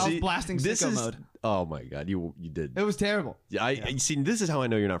actually. While See, blasting this sicko is- mode. Oh my god, you did. It was terrible. Yeah, I see. This is how I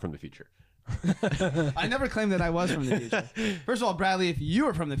know you're not from the future. I never claimed that I was from the future. First of all, Bradley, if you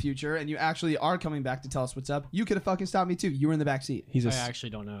were from the future and you actually are coming back to tell us what's up, you could have fucking stopped me too. You were in the back seat. He's I a actually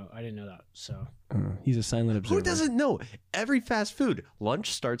don't know. I didn't know that. So he's a silent observer. Who doesn't know? Every fast food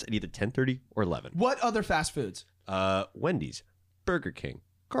lunch starts at either 10:30 or 11. What other fast foods? Wendy's, Burger King,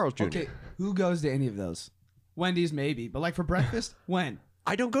 Carl's Jr. Okay, who goes to any of those? Wendy's maybe, but like for breakfast, when?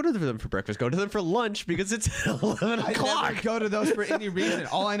 I don't go to them for breakfast. Go to them for lunch because it's 11 I o'clock. never go to those for any reason.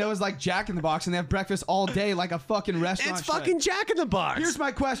 All I know is like Jack in the Box, and they have breakfast all day like a fucking restaurant. It's fucking should. Jack in the Box. Here's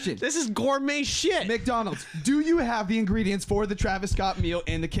my question. This is gourmet shit. McDonald's, do you have the ingredients for the Travis Scott meal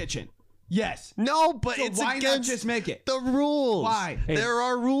in the kitchen? Yes. No, but So it's why not against just make it? the rules. Why? Hey, there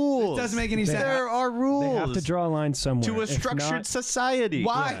are rules. It doesn't make any sense. There are rules. They have to draw a line somewhere. to a If structured not, society.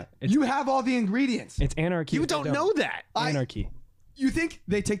 Why? Yeah, You have all the ingredients. It's anarchy. You if they don't know that. Anarchy. You think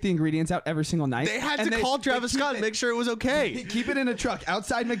they take the ingredients out every single night? They had and to call Travis keep Scott and it- make sure it was okay. They keep it in a truck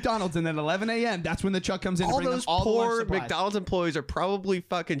outside McDonald's, and then at 11 a.m., that's when the truck comes in to All bring them those all the lunch poor supplies. McDonald's employees are probably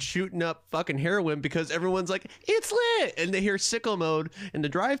fucking shooting up fucking heroin because everyone's like, it's lit. And they hear sicko mode in the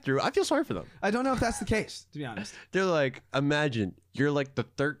drive thru. I feel sorry for them. I don't know if that's the case, to be honest. They're like, imagine you're like the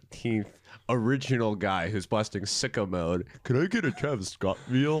 13th original guy who's blasting sicko mode. Could I get a Travis Scott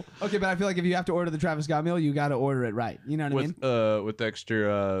meal Okay, but I feel like if you have to order the Travis Scott meal, you got to order it right. You know what I mean? with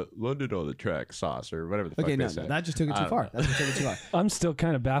extra London on the track sauce or whatever the fuck Okay, they no, say? that just took it too far. That just took it too far. I'm still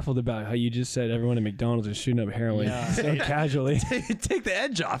kind of baffled about how you just said everyone at McDonald's is shooting up heroin so casually. Take the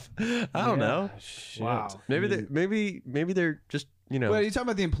edge off. I don't know. Shit. Wow. Maybe they're just you know. Wait, are you talking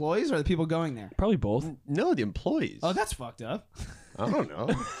about the employees or the people going there? Probably both. No, the employees. Oh, that's fucked up. I don't know.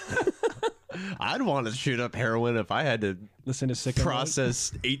 I'd want to shoot up heroin if I had to Listen to Sicko Mode.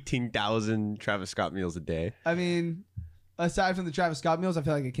 process 18,000 Travis Scott meals a day. I mean, aside from the Travis Scott meals, I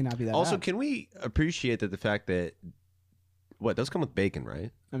feel like it cannot be that Also, bad. can we appreciate that the fact that those come with bacon,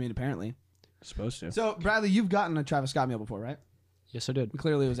 right? I mean, apparently. Supposed to. So, Bradley, you've gotten a Travis Scott meal before, right? Yes, I did.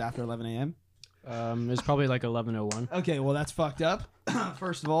 Clearly, it was after 11 a.m. It was probably like 11:01. Okay, well, that's fucked up.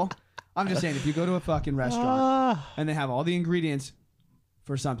 First of all, I'm just saying, if you go to a fucking restaurant and they have all the ingredients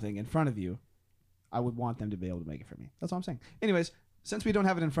for something in front of you, I would want them to be able to make it for me. That's all I'm saying. Anyways, since we don't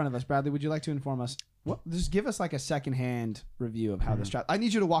have it in front of us, Bradley, would you like to inform us? Just give us like a secondhand review of how this. I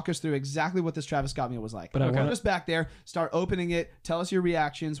need you to walk us through exactly what this Travis Scott meal was like. But I wanna- just back there, start opening it. Tell us your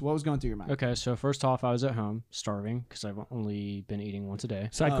reactions. What was going through your mind? Okay, so first off, I was at home starving because I've only been eating once a day.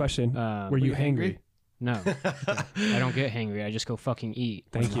 Side question. Were you hangry? No, I don't get hangry. I just go fucking eat.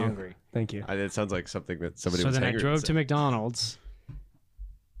 when Thank I'm you. hungry. Thank you. It sounds like something that somebody So was then I hangry drove would to say. McDonald's,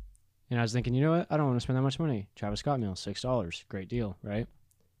 and I was thinking, you know what? I don't want to spend that much money. Travis Scott meal, $6, great deal, right?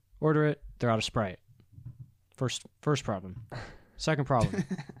 Order it. They're out of Sprite. First problem. Second problem.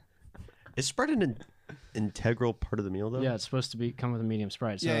 Is Sprite an integral part of the meal, though? Yeah, it's supposed to come with a medium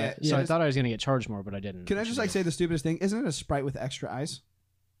Sprite. So, Yeah, so yeah. I thought I was gonna get charged more, but I didn't. Can I just like say the stupidest thing? Isn't it a Sprite with extra ice?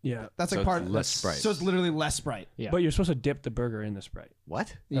 Yeah. That's So like it's part less that's- Sprite. So it's literally less Sprite. Yeah, But you're supposed to dip the burger in the Sprite.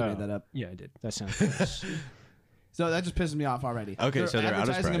 What? You Oh. made that up. Yeah, I did. that sounds gross. So that just pisses me off already. Okay, so they're out of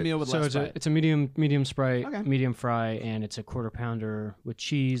advertising a Sprite. meal with So less it's Sprite. a medium Sprite, Okay. medium fry, and it's a quarter pounder with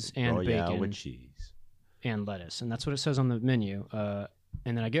cheese and Oh, yeah, bacon with cheese. and lettuce, and that's what it says on the menu. And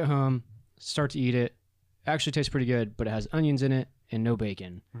then I get home, start to eat it. Actually tastes pretty good, but it has onions in it and no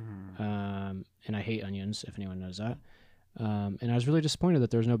bacon. And I hate onions, if anyone knows that. And I was really disappointed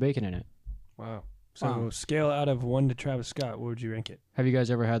that there was no bacon in it. Wow. So Wow. scale out of 1 to Travis Scott, what would you rank it? Have you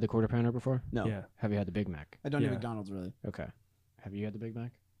guys ever had the quarter pounder before? No, Yeah. Have you had the Big Mac? I don't do Yeah. McDonald's really. Okay. Have you had the Big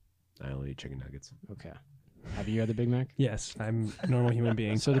Mac? I only eat chicken nuggets. Okay. Have you had the Big Mac? Yes, I'm a normal human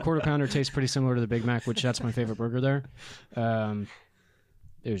being. So the quarter pounder tastes pretty similar to the Big Mac, which that's my favorite burger there.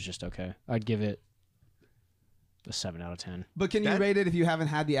 It was just okay. I'd give it a 7 out of 10. But can you That- rate it if you haven't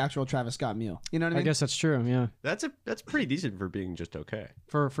had the actual Travis Scott meal? You know what I I mean? guess that's true. Yeah. That's pretty decent for being just okay.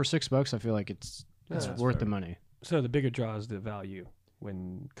 For $6, I feel like it's that's worth fair. the money. So the bigger draw is the value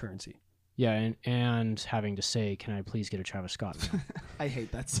when currency. Yeah, and having to say, can I please get a Travis Scott meal? I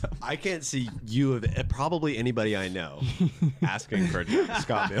hate that so. I can't see you of probably anybody I know asking for a Travis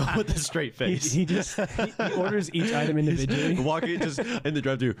Scott meal with a straight face. He orders each item individually. Walking just in the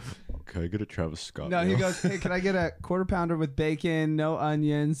drive-thru. Can I get a Travis Scott No, meal? he goes, hey, can I get a quarter pounder with bacon, no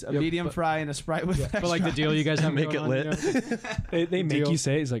onions, a medium fry, and a Sprite with extra But like the deal you guys have Make going it on, lit. you know? They make Deal. you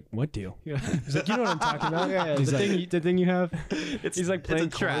say it. He's like, what deal? He's like, you know what I'm talking about? Yeah, He's like, the thing you have. he's like playing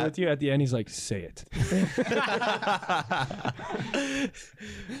it's a card trap. with you. At the end, he's like, say it.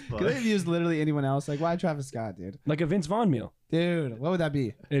 Could they have used literally anyone else? Like, why Travis Scott, dude? Like a Vince Vaughn meal. Dude, what would that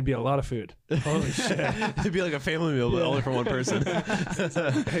be? It'd be a lot of food. Holy shit. It'd be like a family meal, but only for one person.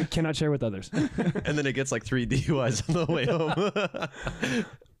 Cannot share with others. And then it gets like 3 DUIs on the way home.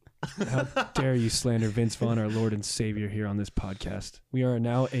 How dare you slander Vince Vaughn, our Lord and Savior, here on this podcast? We are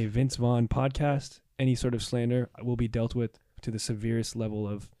now a Vince Vaughn podcast. Any sort of slander will be dealt with to the severest level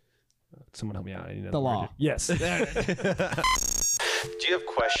of. Someone help me out. I need The law. Yes. Do you have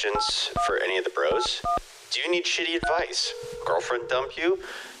questions for any of the bros? Do you need shitty advice? Girlfriend dump you?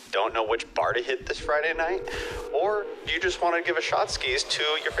 don't know which bar to hit this Friday night, or you just want to give a shot skis to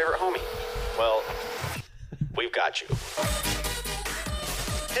your favorite homie, well, we've got you.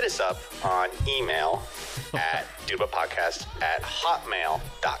 Hit us up on email at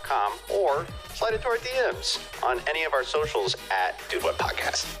dudewhatpodcast@hotmail.com or slide into our DMs on any of our socials at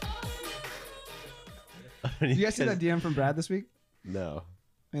dudewhatpodcast. Did you guys see that DM from Brad this week No.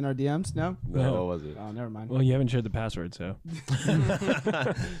 in our DMs? No? No, it wasn't. Oh, never mind. Well, you haven't shared the password, so.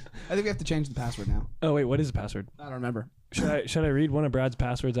 I think we have to change the password now. Oh wait, what is the password? I don't remember. Should I read one of Brad's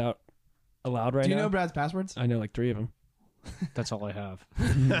passwords out aloud right now? Do you know Brad's passwords? I know like 3 of them. That's all I have.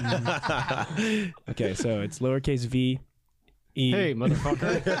 Okay, so it's lowercase v, e. Hey,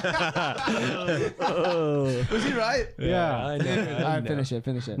 motherfucker. Was he right? Yeah, I know. All right, finish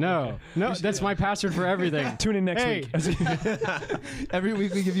it. No, that's my password for everything. Tune in next Hey. week. Every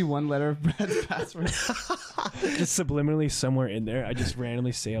week we give you one letter of Brad's password. Just subliminally somewhere in there, I just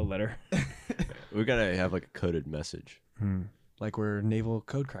randomly say a letter. We gotta have like a coded message. Like we're naval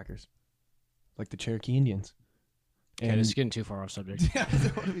code crackers, like the Cherokee Indians. Okay, this is getting too far off subject. Yeah,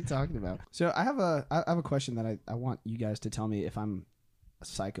 what are we talking about? So I have a question that I want you guys to tell me if I'm a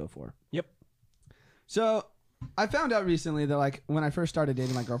psycho for. Yep. So I found out recently that like when I first started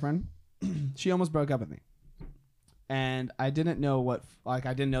dating my girlfriend, she almost broke up with me. And I didn't know I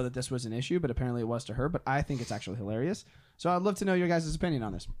didn't know that this was an issue, but apparently it was to her, but I think it's actually hilarious. So I'd love to know your guys' opinion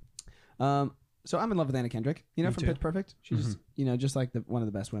on this. So I'm in love with Anna Kendrick, from too. Pitch Perfect. She's, just like one of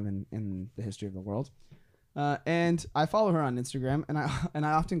the best women in the history of the world. And I follow her on Instagram, and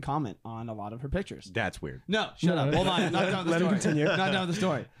I often comment on a lot of her pictures. That's weird. No, shut up. Hold on. Not done with the Let him story. continue. Not done with the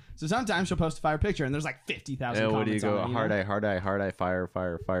story. So sometimes she'll post a fire picture, and there's like 50,000 And comments what do you go? on it, Hard eye, fire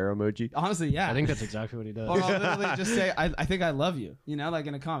emoji. Honestly, yeah. I think that's exactly what he does. Or I'll literally just say, I think I love you, like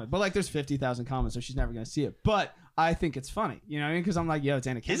in a comment. But like there's 50,000 comments, so she's never going to see it. But I think it's funny, you know what I mean? Because I'm like, yo, it's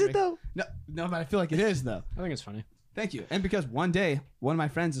Anna Kendrick. Is it though? No, but I feel like it is though. I think it's funny. Thank you. And because one day, one of my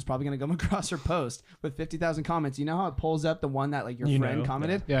friends is probably going to come across her post with 50,000 comments. You know how it pulls up the one that like your friend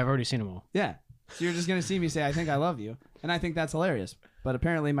commented? Yeah, I've already seen them all. Yeah. So you're just going to see me say, I think I love you. And I think that's hilarious. But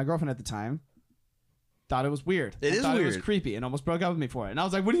apparently my girlfriend at the time thought it was weird. It is thought weird. It was creepy and almost broke up with me for it. And I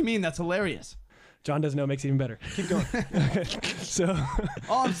was like, what do you mean? That's hilarious. John doesn't know, it makes it even better. Keep going. So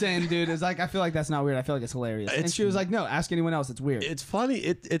All I'm saying, dude, is like, I feel like that's not weird. I feel like it's hilarious. And she was like, no, ask anyone else. It's weird. It's funny.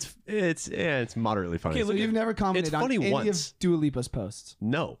 It's moderately funny. So you've never commented it's on funny any once. of Dua Lipa's posts.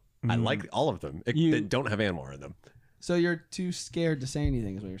 No, I like all of them. They don't have Anwar in them. So you're too scared to say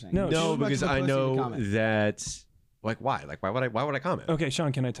anything is what you're saying. No, You're No, too much because of a I pussy to know comment. that. Like why? Like why would I comment? okay,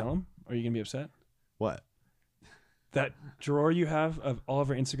 Sean, can I tell him? Or are you gonna be upset? What? That drawer you have of all of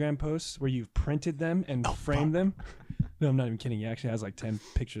our Instagram posts where you've printed them and framed them. No, I'm not even kidding. He actually has like 10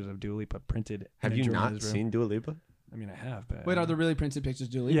 pictures of Dua Lipa printed. Have in a you drawer in not his room. seen Dua Lipa? I mean, I have, but Wait, are there really printed pictures,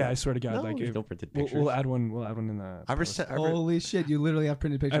 Dua Lipa? Yeah, I swear to God, No, like there's if- no printed we'll, pictures. we'll add one. We'll add one in the. post. Holy shit, you literally have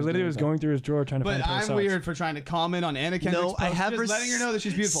printed pictures. I of literally Dua was Lipa. going through his drawer trying to But find a pair of I'm socks. weird for trying to comment on Anna Kendrick's No, I post, have just letting her know that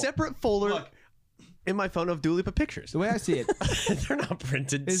she's beautiful. Separate folder Look. in my phone of Dua Lipa pictures. The way I see it, They're not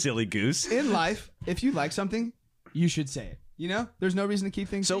printed, Is- silly goose. in life, if you like something, you should say it. There's no reason to keep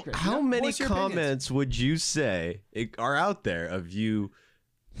things So secret. how many Voice your opinions. comments would you say are out there of you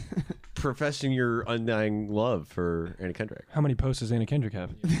professing your undying love for Anna Kendrick? How many posts does Anna Kendrick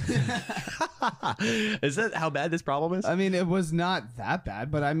have? Is that how bad this problem is? I mean, it was not that bad,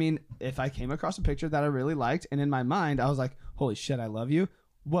 but I mean, if I came across a picture that I really liked, and in my mind, I was like, holy shit, I love you,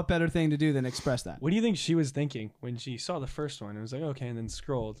 what better thing to do than express that? What do you think she was thinking when she saw the first one? It was like, okay, and then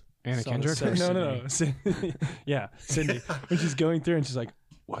scrolled. Anna saw the Kendrick or second- No. Cindy. Yeah, Cindy. When she's going through and she's like,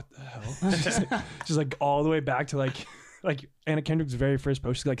 what the hell? She's like all the way back to like Anna Kendrick's very first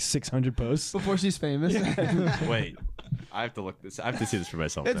post. She's got like 600 posts. Before she's famous. Wait, I have to look this. I have to see this for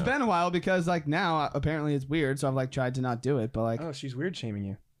myself. It's now. been a while because like now apparently it's weird, so I've like tried to not do it, but like, Oh, she's weird shaming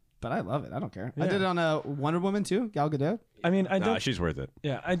you. but I love it. I don't care. I Yeah. did it on Wonder Woman too, Gal Gadot. I mean, I Nah, don't. she's worth it.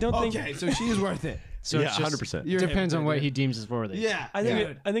 Yeah, I don't think. Okay, so she's worth it. So Yeah, it's just, 100%. You're a depends on hypocrite, what dude. he deems as worthy. Yeah, I think.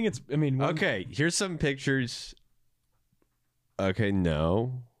 dude. I think it's. I mean. Okay, here's some pictures. Okay,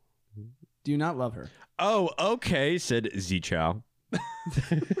 no. Do you not love her? Oh, okay, said Z Chow.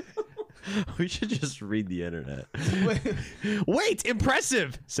 We should just read the internet. Wait,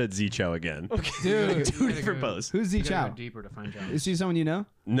 impressive, said Z Chow again. Dude, Two different posts. who's Z You gotta Chow? go deeper to find John. Is she someone you know?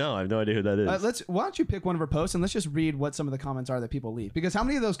 No, I have no idea who that is. Why don't you pick one of her posts and let's just read what some of the comments are that people leave? Because how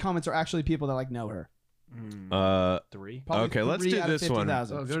many of those comments are actually people that like know her? 3. Probably Okay, let's 3 do out of this one.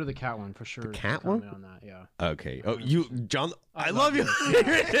 50,000. Oh, go to the cat one for sure. cat Comment one? on that, yeah. Okay. Oh, you, John. I love you. Here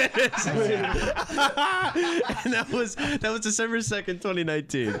it is. And that was December 2nd,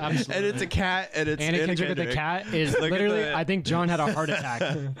 2019. Absolutely. And it's a cat, and it's Anna Kendrick at the cat is Look at literally. the- I think John had a heart attack.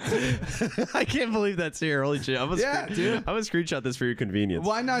 I can't believe that's here. Holy shit! Yeah, dude. I'm gonna screenshot this for your convenience.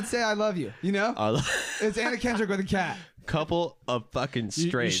 Why not say I love you? You know, it's Anna Kendrick with a cat. Couple of fucking You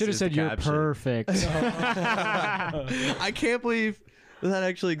straights. should have is said the you're caption. perfect. I can't believe that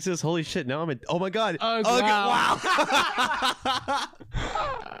actually exists. Holy shit! Now I'm in. Oh my god. Oh, wow.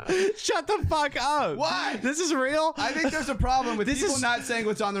 Shut the fuck up. Why? This is real. I think there's a problem with This people is- not saying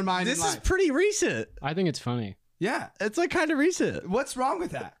what's on their mind This in is life. pretty recent. I think it's funny. Yeah. It's like kind of recent. What's wrong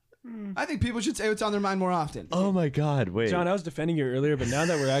with that? I think people should say what's on their mind more often. Oh my god! Wait. John, I was defending you earlier, but now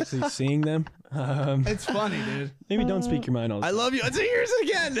that we're actually seeing them, It's funny, dude. maybe don't speak your mind all the I time. love you. So here's it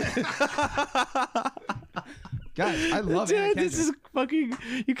again. Guys, I love Anna Dude, Kendrick. this is fucking.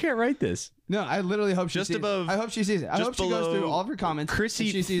 You can't write this. No, I literally hope she Just sees above- it. I hope she sees it. I just hope she goes below through all of her comments. and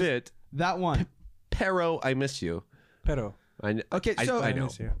Chrissy she sees Fit. that one. Pero, I miss you. Pero. Okay, so I know.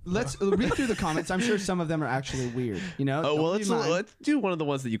 miss you. let's read through the comments. I'm sure some of them are actually weird. You know? Oh Don't well, read mine. let's do one of the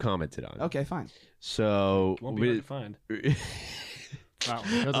ones that you commented on. Okay, fine. So Won't be hard to find. Wow.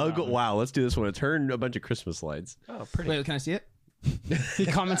 go to that one. wow, let's do this one. Turn a bunch of Christmas lights. Oh, pretty. Wait, can I see it? He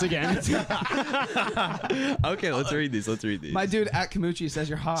comments again. Okay, let's read these. Let's read these. My dude at Kamuchi says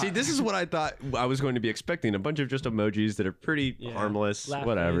you're hot. See, this is what I thought I was going to be expecting. A bunch of just emojis that are pretty Yeah. harmless. Laugh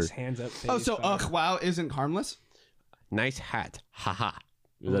Whatever. face, hands up. Face, Oh, so fire. wow isn't harmless? Nice hat. Haha.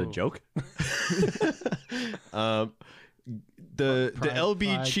 Is that a Ooh. joke? The Pride LB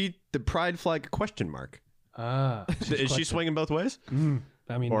flag. cheat the pride flag question mark. Ah. Is she swinging both ways?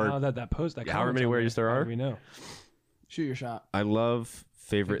 I mean, Or now that post, that however many comment ways on there how are. do we know. Shoot your shot. I love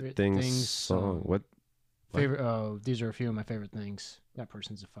favorite Favorite things things song. song. What? Favorite. Oh, these are a few of my favorite things. That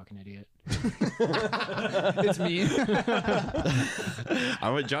person's a fucking idiot. It's me.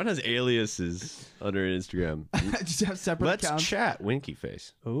 John has aliases under Instagram. Just have separate Let's accounts. chat. Winky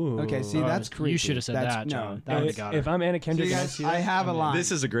face. Ooh. Okay, see, that's creepy. You should have said That's- that, John. No, That would If, have got her. if I'm Anna See, Kendrick, and I guys, see I that, have a I'm in. line.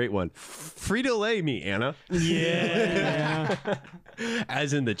 This is a great one. Frito Lay me, Anna. Yeah.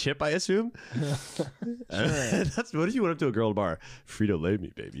 As in the chip, I assume. That's what if you went up to a girl at a bar? Frito Lay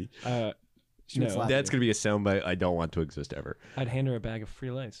me, baby. She would no. slap That's you. gonna be a soundbite I don't want to exist ever. I'd hand her a bag of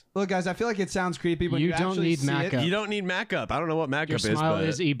free lays. Look, guys, I feel like it sounds creepy when You you, don't actually need see Mac it. up. You don't need Mac-up. I don't know what Mac-up Your is, smile but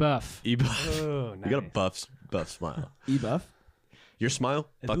is e-buff. e-buff. Oh, You got a buff smile. E-buff. Your smile,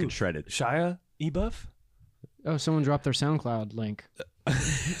 fucking Ooh. shredded. Shia E-Buff? Oh, someone dropped their SoundCloud link.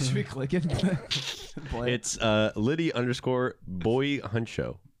 Should we click it? Play it. It's Liddy _ boy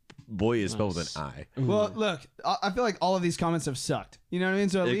huncho. Boy is spelled with an I. Well, look, I feel like all of these comments have sucked. You know what I mean?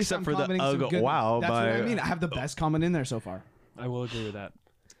 So at least Except I'm for the commenting some ugh, good. wow That's what I by- mean. I have the best comment in there so far. I will agree with that.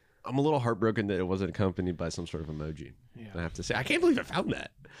 I'm a little heartbroken that it wasn't accompanied by some sort of emoji. I have to say, I can't believe I found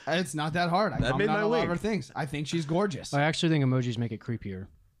that. It's not that hard. I That comment made on my a lot week. of her things. I think she's gorgeous. I actually think emojis make it creepier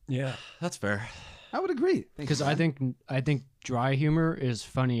Yeah. That's fair. I would agree. because I think dry humor is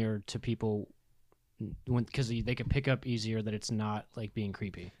funnier to people because they can pick up easier that it's not like being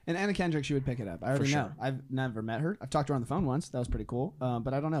creepy. And Anna Kendrick, she would pick it up. I already know. sure. I've never met her. I've talked to her on the phone once. That was pretty cool.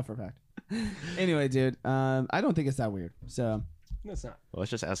 But I don't know for a fact. Anyway, dude, I don't think it's that weird. So That's not. Well,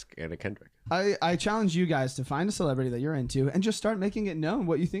 let's just ask Anna Kendrick. I challenge you guys to find a celebrity that you're into and just start making it known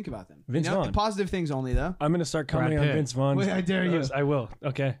what you think about them. Vince you know, Vaughn. positive things only, though. I'm going to start commenting on Pitt. Vince Vaughn. Wait, I dare you. I will.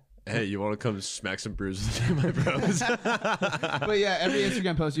 Okay. Hey, you want to come smack some bruises with me, my bros? But yeah, every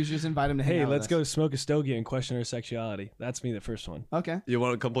Instagram post, you should just invite him to hang Hey, out with let's us. go smoke a stogie and question her sexuality. That's me, the first one. Okay. You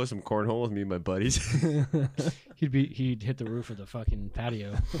want to come play some cornhole with me and my buddies? He'd hit the roof of the fucking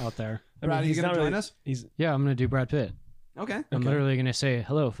patio out there. I Brad, are you he's gonna not join really- us? He's Yeah, I'm gonna do Brad Pitt. Okay. I'm literally gonna say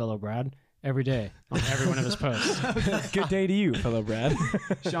hello, fellow Brad, every day on every one of his posts. good day to you, fellow Brad.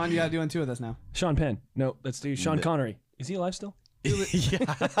 Sean, you got to do one two with us now. Sean Penn. No, let's do Sean Connery. Is he alive still?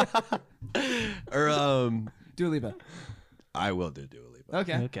 yeah. Or Dua Lipa. I will do Dua Lipa.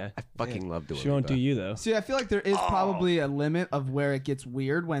 Okay. Okay. I fucking love Dua She won't Lipa. do you though. See, I feel like there is probably a limit of where it gets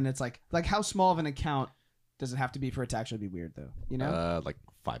weird when it's like how small of an account does it have to be for it to actually be weird, though? You know? Like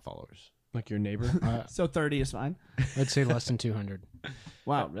 5 followers. Like your neighbor. So 30 is fine. I'd say less than 200.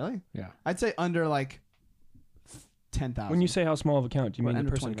 Wow, really? Yeah. I'd say under like 10,000. When you say how small of account, do you Or mean the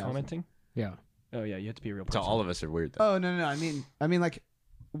under person 20,000. commenting? Yeah. Oh yeah, you have to be a real So person. all of us are weird, though. Oh no, I mean like,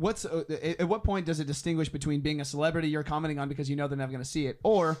 what's at what point does it distinguish between being a celebrity you're commenting on because you know they're never going to see it,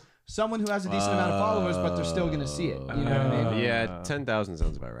 or someone who has a decent amount of followers but they're still going to see it? You know what I mean? Yeah, 10,000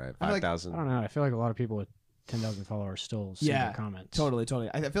 sounds about right. I'm like- 5,000. I don't know. I feel like a lot of people would 10,000 followers still see Yeah, their comments. Totally.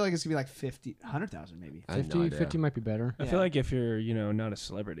 I feel like it's gonna be like 50, 100,000 maybe. I have 50, no idea. 50 might be better. I feel like if you're, not a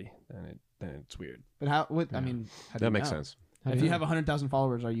celebrity, then it's weird. But how? What? I mean, how do That you makes know? sense. How do If you know? have 100,000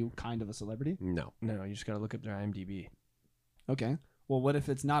 followers, are you kind of a celebrity? No. No, you just gotta look up their IMDb. Okay. Well, what if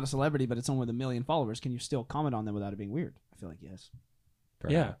it's not a celebrity, but it's someone with 1 million followers? Can you still comment on them without it being weird? I feel like yes.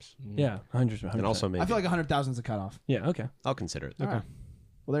 Perhaps. Yeah, 100%. And also maybe I feel like 100,000 is a cutoff. yeah, okay. I'll consider it. All right.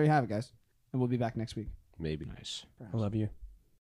 Well, there you have it, guys. And we'll be back next week. Maybe. Nice. I love you.